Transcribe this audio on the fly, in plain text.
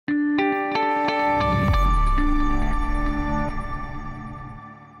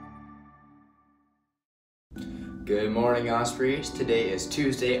Good morning, Ospreys. Today is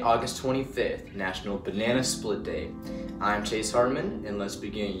Tuesday, August 25th, National Banana Split Day. I'm Chase Hartman, and let's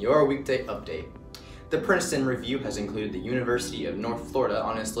begin your weekday update. The Princeton Review has included the University of North Florida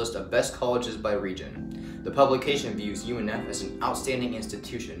on its list of best colleges by region. The publication views UNF as an outstanding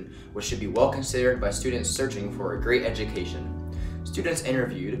institution, which should be well considered by students searching for a great education. Students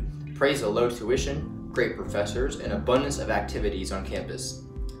interviewed praise the low tuition, great professors, and abundance of activities on campus.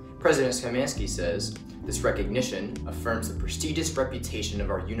 President Szymanski says, "This recognition affirms the prestigious reputation of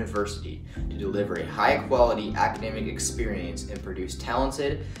our university to deliver a high-quality academic experience and produce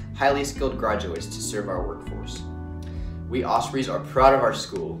talented, highly skilled graduates to serve our workforce. We Ospreys are proud of our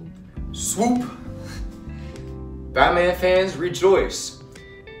school." Swoop! Batman fans rejoice!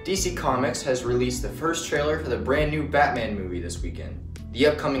 DC Comics has released the first trailer for the brand new Batman movie this weekend. The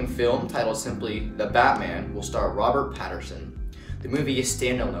upcoming film, titled simply The Batman, will star Robert Pattinson. The movie is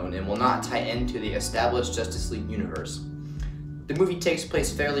standalone and will not tie into the established Justice League universe. The movie takes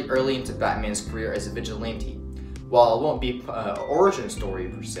place fairly early into Batman's career as a vigilante. While it won't be an origin story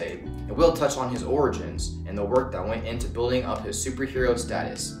per se, it will touch on his origins and the work that went into building up his superhero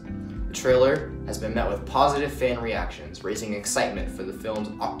status. The trailer has been met with positive fan reactions, raising excitement for the film's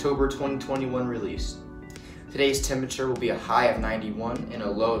October 2021 release. Today's temperature will be a high of 91 and a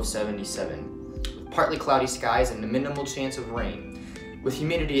low of 77, with partly cloudy skies and a minimal chance of rain. With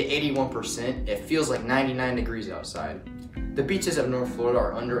humidity at 81%, it feels like 99 degrees outside. The beaches of North Florida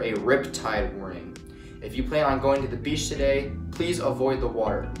are under a rip tide warning. If you plan on going to the beach today, please avoid the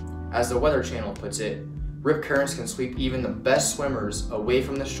water. As the Weather Channel puts it, rip currents can sweep even the best swimmers away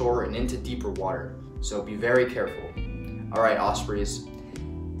from the shore and into deeper water, so be very careful. Alright, Ospreys,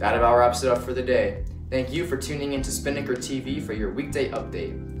 that about wraps it up for the day. Thank you for tuning in to Spinnaker TV for your weekday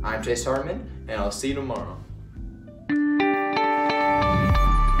update. I'm Chase Hartman, and I'll see you tomorrow.